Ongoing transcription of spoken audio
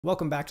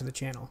Welcome back to the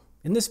channel.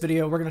 In this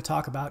video, we're going to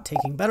talk about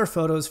taking better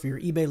photos for your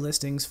eBay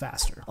listings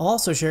faster. I'll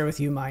also share with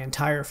you my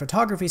entire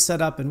photography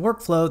setup and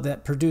workflow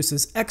that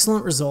produces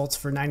excellent results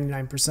for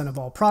 99% of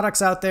all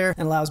products out there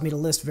and allows me to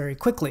list very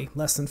quickly,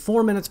 less than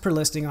 4 minutes per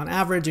listing on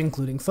average,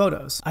 including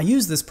photos. I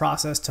use this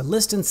process to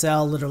list and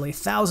sell literally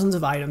thousands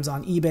of items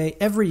on eBay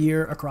every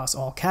year across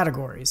all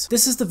categories.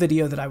 This is the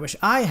video that I wish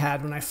I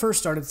had when I first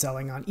started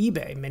selling on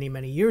eBay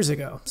many years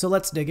ago. So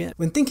let's dig in.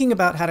 When thinking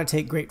about how to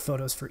take great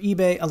photos for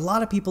eBay, a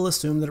lot of people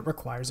assume that it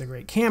requires a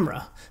great camera,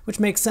 which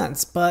makes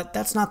sense, but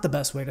that's not the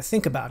best way to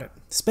think about it.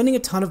 Spending a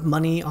ton of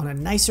money on a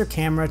nicer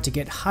camera to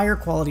get higher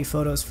quality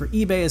photos for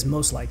eBay is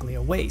most likely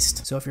a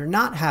waste. So if you're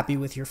not happy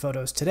with your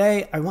photos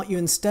today, I want you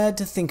instead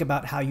to think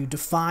about how you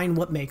define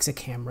what makes a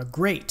camera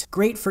great.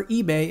 Great for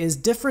eBay is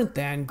different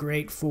than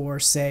great for,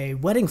 say,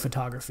 wedding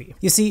photography.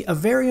 You see, a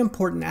very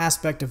important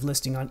aspect of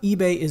listing on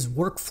eBay is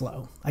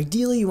workflow.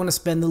 Ideally, you want to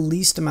spend the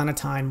least amount of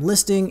time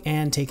listing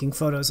and taking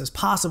photos as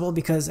possible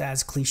because,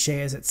 as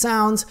cliche as it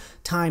sounds,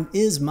 time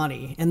is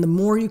money, and the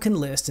more you can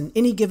list in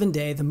any given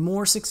day, the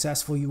more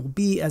successful you will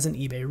be as an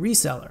eBay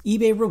reseller.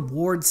 eBay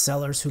rewards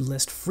sellers who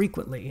list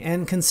frequently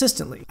and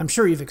consistently. I'm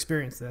sure you've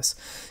experienced this.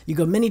 You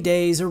go many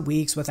days or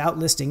weeks without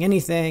listing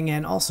anything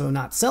and also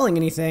not selling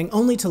anything,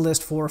 only to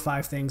list 4 or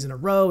 5 things in a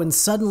row and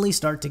suddenly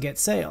start to get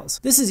sales.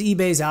 This is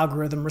eBay's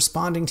algorithm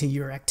responding to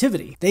your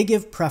activity. They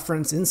give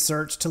preference in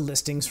search to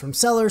listings from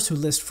sellers who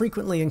list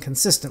frequently and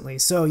consistently,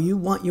 so you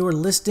want your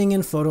listing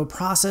and photo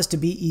process to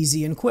be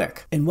easy and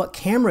quick. And what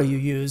camera you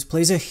use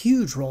plays a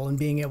huge role in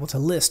being able to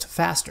list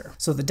faster.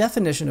 So the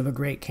definition of a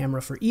great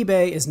camera for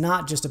eBay is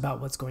not just about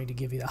what's going to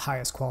give you the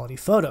highest quality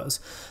photos,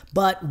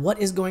 but what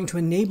is going to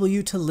enable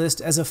you to list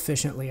as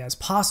efficiently as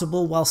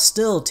possible while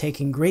still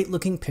taking great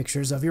looking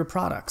pictures of your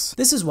products.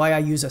 This is why I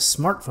use a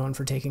smartphone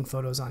for taking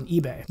photos on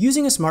eBay.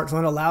 Using a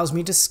smartphone allows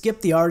me to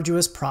skip the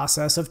arduous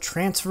process of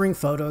transferring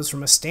photos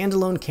from a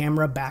standalone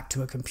camera back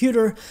to a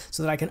computer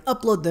so that I can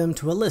upload them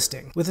to a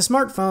listing. With a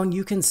smartphone,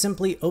 you can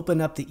simply open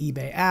up the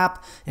eBay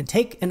app and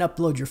take and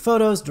upload your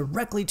photos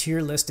directly to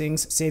your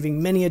listings,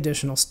 saving many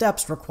additional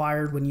steps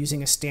required when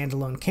using a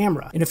standalone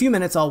camera. In a few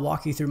minutes, I'll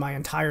walk you through my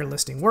entire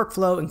listing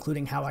workflow,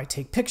 including how I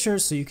take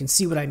pictures so you can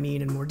see what I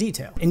mean in more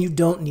detail. And you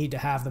don't need to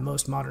have the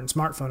most modern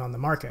smartphone on the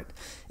market.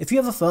 If you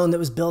have a phone that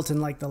was built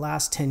in like the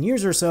last 10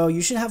 years or so,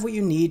 you should have what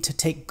you need to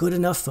take good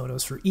enough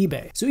photos for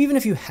eBay. So even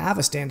if you have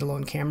a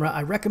standalone camera,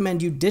 I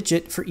recommend you ditch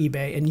it for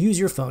eBay and use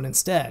your phone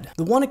instead.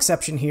 The one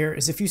exception here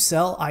is if you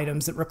sell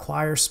items that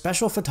require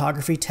special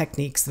photography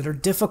techniques that are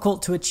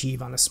difficult to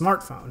achieve on a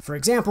smartphone. For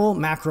example,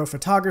 macro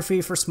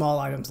photography for small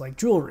items like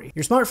jewelry.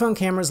 Your smartphone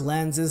camera's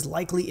lens is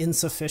likely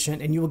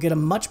insufficient and you will get a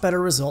much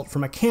better result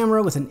from a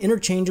camera with an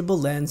interchangeable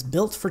lens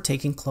built for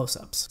taking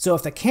close-ups. So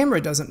if the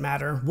camera doesn't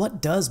matter,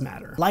 what does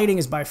matter? Lighting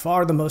is by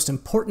far the most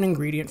important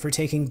ingredient for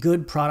taking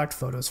good product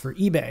photos for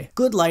eBay.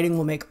 Good lighting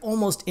will make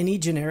almost any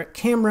generic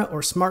camera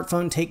or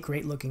smartphone take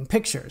great looking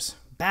pictures.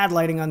 Bad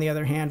lighting, on the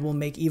other hand, will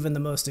make even the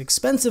most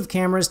expensive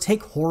cameras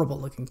take horrible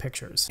looking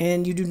pictures.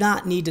 And you do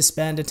not need to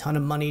spend a ton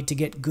of money to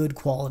get good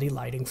quality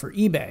lighting for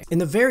eBay. In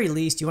the very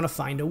least, you want to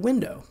find a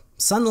window.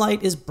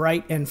 Sunlight is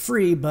bright and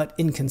free, but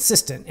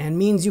inconsistent, and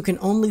means you can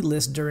only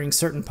list during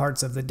certain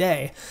parts of the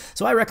day,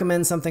 so I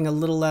recommend something a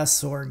little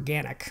less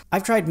organic.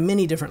 I've tried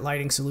many different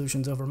lighting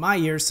solutions over my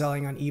years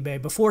selling on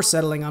eBay before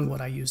settling on what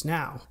I use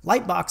now.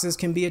 Light boxes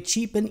can be a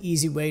cheap and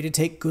easy way to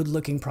take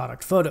good-looking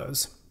product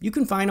photos. You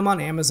can find them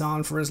on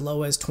Amazon for as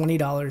low as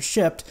 $20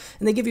 shipped,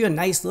 and they give you a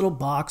nice little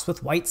box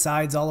with white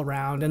sides all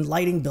around and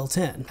lighting built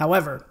in.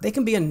 However, they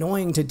can be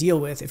annoying to deal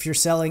with if you're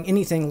selling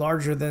anything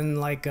larger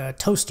than like a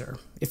toaster.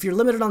 If you're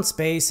limited on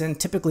space and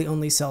typically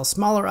only sell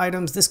smaller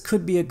items, this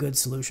could be a good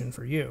solution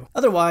for you.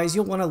 Otherwise,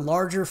 you'll want a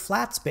larger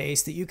flat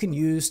space that you can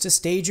use to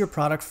stage your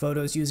product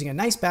photos using a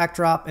nice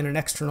backdrop and an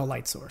external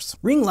light source.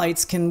 Ring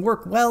lights can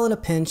work well in a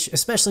pinch,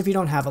 especially if you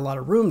don't have a lot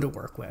of room to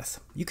work with.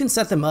 You can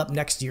set them up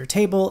next to your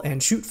table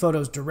and shoot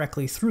photos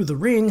directly through the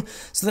ring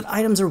so that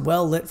items are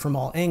well lit from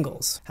all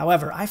angles.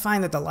 However, I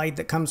find that the light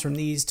that comes from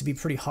these to be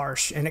pretty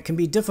harsh, and it can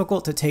be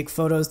difficult to take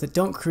photos that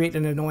don't create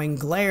an annoying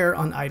glare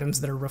on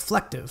items that are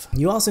reflective.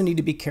 You also need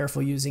to be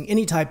careful using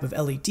any type of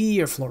LED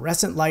or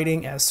fluorescent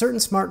lighting, as certain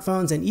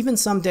smartphones and even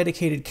some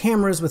dedicated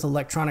cameras with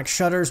electronic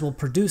shutters will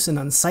produce an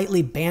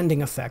unsightly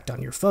banding effect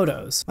on your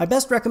photos. My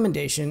best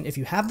recommendation, if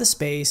you have the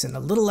space and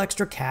a little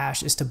extra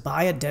cash, is to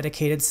buy a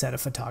dedicated set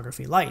of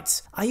photography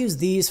lights. I use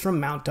these from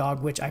Mount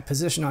Dog, which I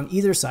position on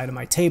either side of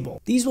my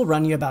table. These will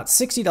run you about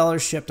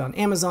 $60 shipped on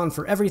Amazon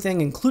for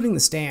everything, including the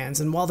stands,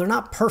 and while they're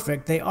not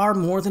perfect, they are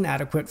more than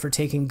adequate for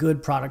taking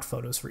good product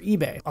photos for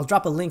eBay. I'll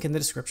drop a link in the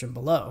description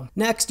below.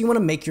 Next, you want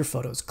to make your photos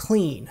photos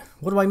clean.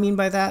 What do I mean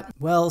by that?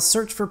 Well,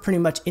 search for pretty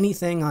much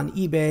anything on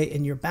eBay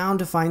and you're bound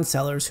to find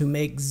sellers who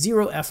make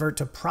zero effort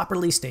to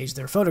properly stage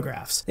their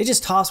photographs. They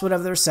just toss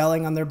whatever they're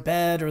selling on their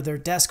bed or their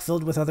desk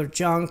filled with other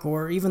junk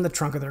or even the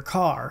trunk of their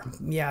car.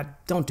 Yeah,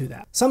 don't do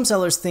that. Some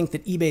sellers think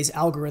that eBay's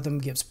algorithm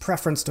gives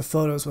preference to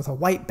photos with a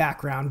white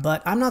background,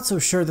 but I'm not so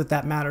sure that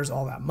that matters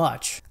all that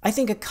much. I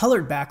think a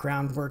colored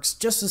background works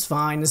just as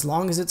fine as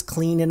long as it's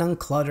clean and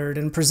uncluttered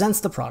and presents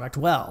the product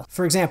well.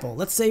 For example,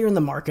 let's say you're in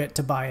the market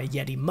to buy a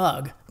Yeti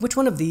mug. Which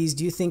one of these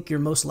do you think you're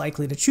most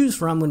likely to choose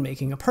from when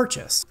making a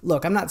purchase?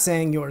 Look, I'm not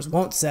saying yours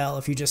won't sell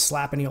if you just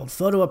slap any old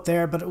photo up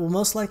there, but it will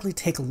most likely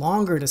take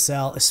longer to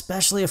sell,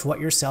 especially if what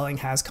you're selling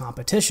has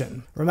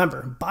competition.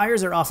 Remember,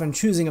 buyers are often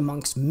choosing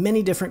amongst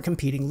many different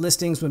competing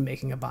listings when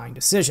making a buying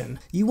decision.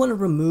 You want to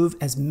remove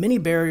as many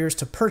barriers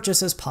to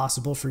purchase as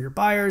possible for your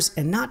buyers,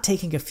 and not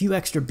taking a few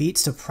extra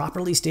beats to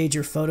properly stage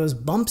your photos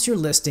bumps your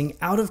listing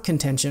out of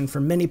contention for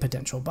many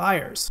potential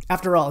buyers.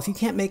 After all, if you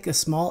can't make a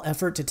small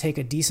effort to take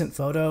a decent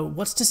photo,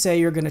 what's to say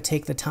you're going to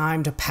take the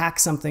time to pack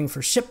something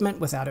for shipment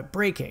without it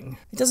breaking?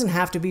 It doesn't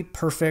have to be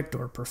perfect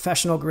or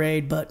professional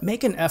grade, but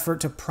make an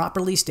effort to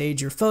properly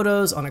stage your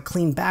photos on a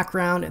clean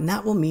background, and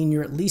that will mean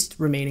you're at least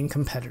remaining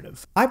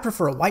competitive. I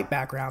prefer a white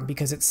background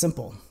because it's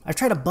simple. I've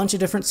tried a bunch of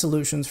different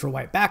solutions for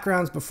white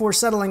backgrounds before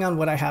settling on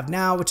what I have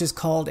now, which is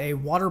called a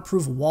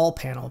waterproof wall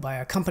panel by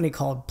a company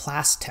called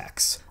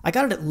Plastex. I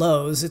got it at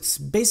Lowe's. It's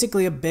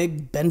basically a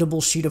big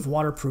bendable sheet of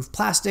waterproof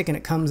plastic, and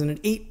it comes in an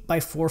 8 by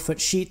 4 foot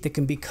sheet that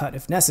can be cut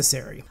if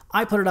necessary.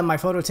 I put it on my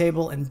photo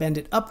table and bend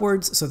it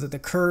upwards so that the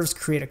curves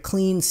create a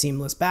clean,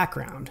 seamless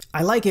background.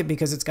 I like it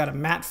because it's got a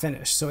matte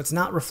finish, so it's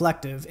not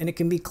reflective, and it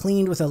can be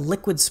cleaned with a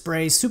liquid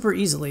spray super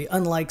easily,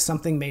 unlike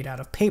something made out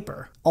of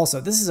paper. Also,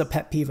 this is a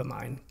pet peeve of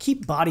mine.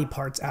 Keep body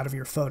parts out of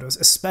your photos,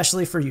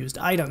 especially for used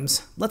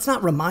items. Let's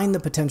not remind the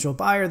potential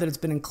buyer that it's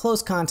been in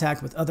close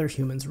contact with other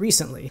humans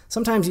recently.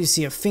 Sometimes you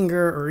see a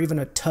finger or even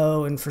a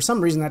toe, and for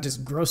some reason that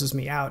just grosses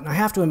me out, and I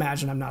have to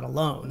imagine I'm not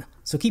alone.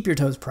 So keep your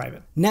toes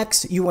private.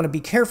 Next, you want to be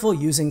careful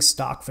using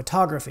stock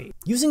photography.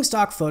 Using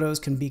stock photos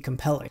can be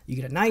compelling. You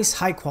get a nice,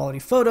 high-quality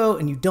photo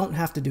and you don't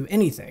have to do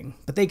anything,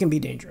 but they can be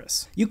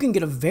dangerous. You can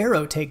get a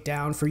Vero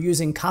takedown for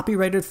using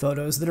copyrighted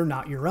photos that are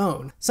not your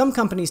own. Some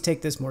companies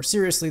take this more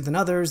seriously than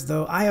others,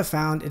 though I have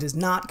found it is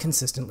not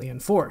consistently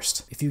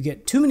enforced. If you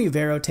get too many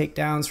Vero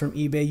takedowns from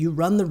eBay, you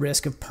run the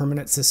risk of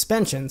permanent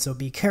suspension, so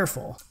be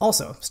careful.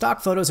 Also,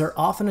 stock photos are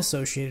often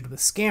associated with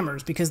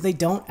scammers because they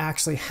don't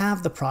actually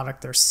have the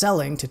product they're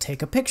selling to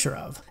take a picture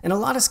of. And a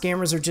lot of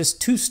scammers are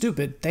just too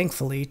stupid,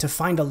 thankfully, to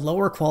find a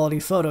lower quality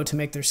photo to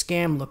make their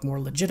scam look more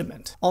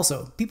legitimate.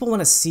 Also, people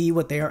want to see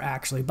what they are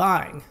actually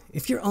buying.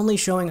 If you're only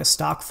showing a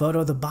stock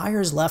photo, the buyer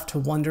is left to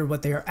wonder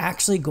what they are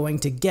actually going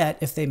to get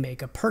if they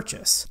make a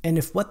purchase. And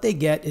if what they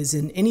get is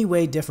in any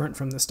way different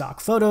from the stock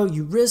photo,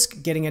 you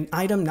risk getting an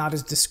item not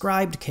as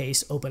described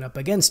case open up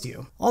against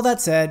you. All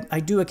that said, I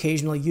do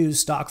occasionally use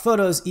stock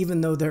photos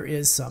even though there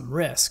is some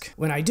risk.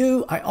 When I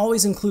do, I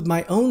always include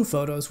my own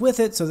photos with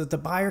it so that the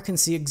buyer can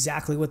see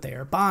exactly what they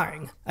are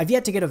buying. I've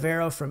yet to get a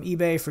Vero from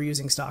eBay for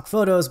using stock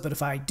photos, but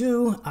if I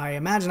do, I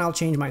imagine I'll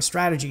change my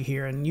strategy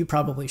here, and you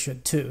probably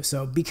should too,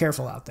 so be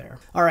careful out there.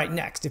 Alright,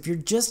 next, if you're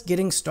just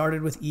getting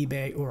started with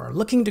eBay or are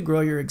looking to grow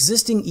your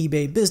existing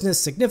eBay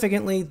business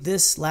significantly,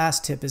 this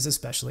last tip is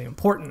especially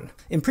important.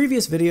 In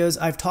previous videos,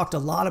 I've talked a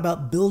lot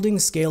about building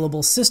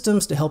scalable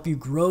systems to help you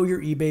grow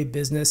your eBay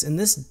business, and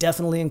this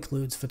definitely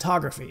includes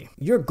photography.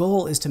 Your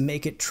goal is to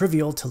make it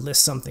trivial to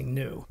list something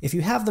new. If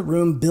you have the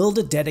room, build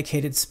a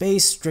dedicated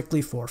space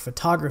strictly for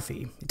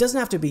photography. It doesn't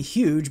have to be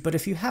huge, but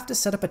if you have to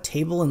set up a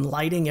table and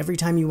lighting every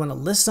time you want to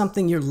list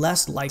something, you're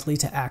less likely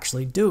to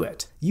actually do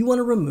it. You want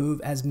to remove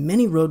as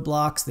many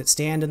roadblocks that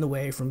stand in the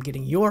way from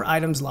getting your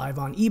items live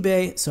on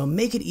eBay, so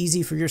make it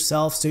easy for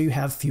yourself so you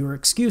have fewer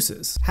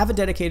excuses. Have a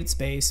dedicated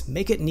space,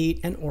 make it neat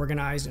and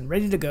organized and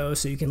ready to go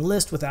so you can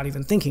list without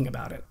even thinking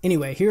about it.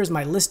 Anyway, here's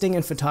my listing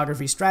and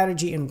photography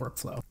strategy and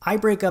workflow. I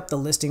break up the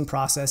listing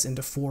process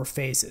into 4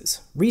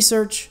 phases: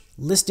 research,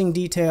 listing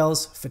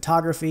details,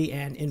 photography,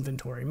 and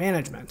inventory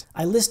management.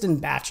 I list in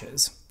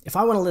batches. If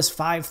I want to list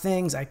 5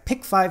 things, I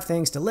pick 5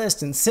 things to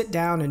list and sit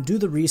down and do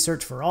the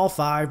research for all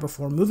 5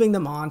 before moving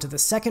them on to the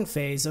second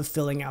phase of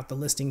filling out the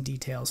listing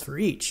details for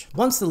each.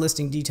 Once the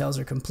listing details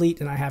are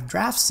complete and I have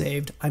drafts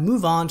saved, I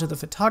move on to the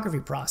photography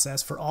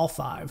process for all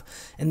 5,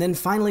 and then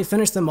finally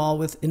finish them all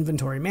with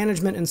inventory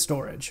management and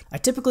storage. I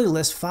typically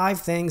list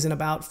 5 things in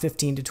about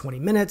 15 to 20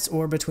 minutes,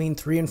 or between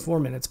 3 and 4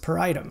 minutes per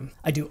item.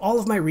 I do all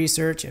of my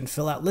research and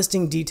fill out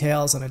listing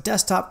details on a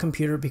desktop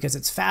computer because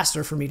it's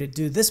faster for me to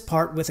do this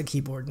part with a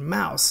keyboard and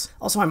mouse. mouse.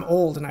 Also, I'm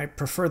old and I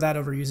prefer that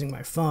over using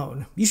my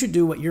phone. You should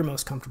do what you're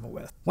most comfortable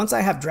with. Once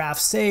I have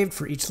drafts saved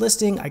for each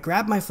listing, I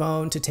grab my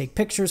phone to take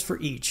pictures for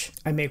each.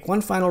 I make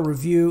one final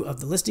review of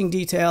the listing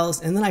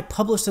details, and then I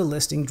publish the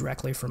listing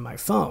directly from my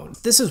phone.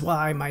 This is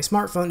why my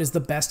smartphone is the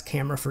best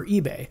camera for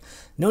eBay.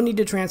 No need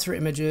to transfer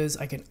images,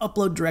 I can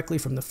upload directly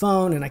from the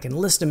phone, and I can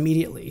list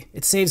immediately.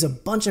 It saves a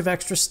bunch of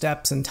extra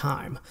steps and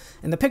time,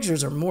 and the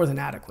pictures are more than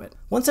adequate.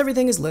 Once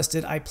everything is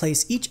listed, I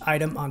place each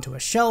item onto a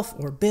shelf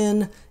or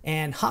bin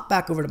and hop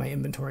back over to my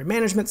inventory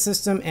management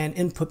system and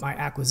input my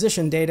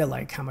acquisition data,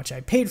 like how much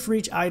I paid for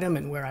each item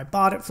and where I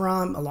bought it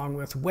from, along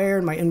with where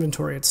in my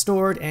inventory it's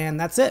stored, and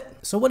that's it.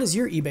 So what does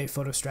your eBay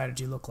photo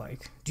strategy look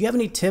like? Do you have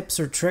any tips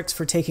or tricks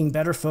for taking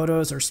better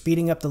photos or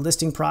speeding up the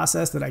listing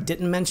process that I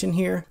didn't mention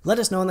here? Let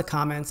us know in the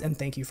comments, and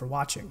thank you for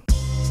watching.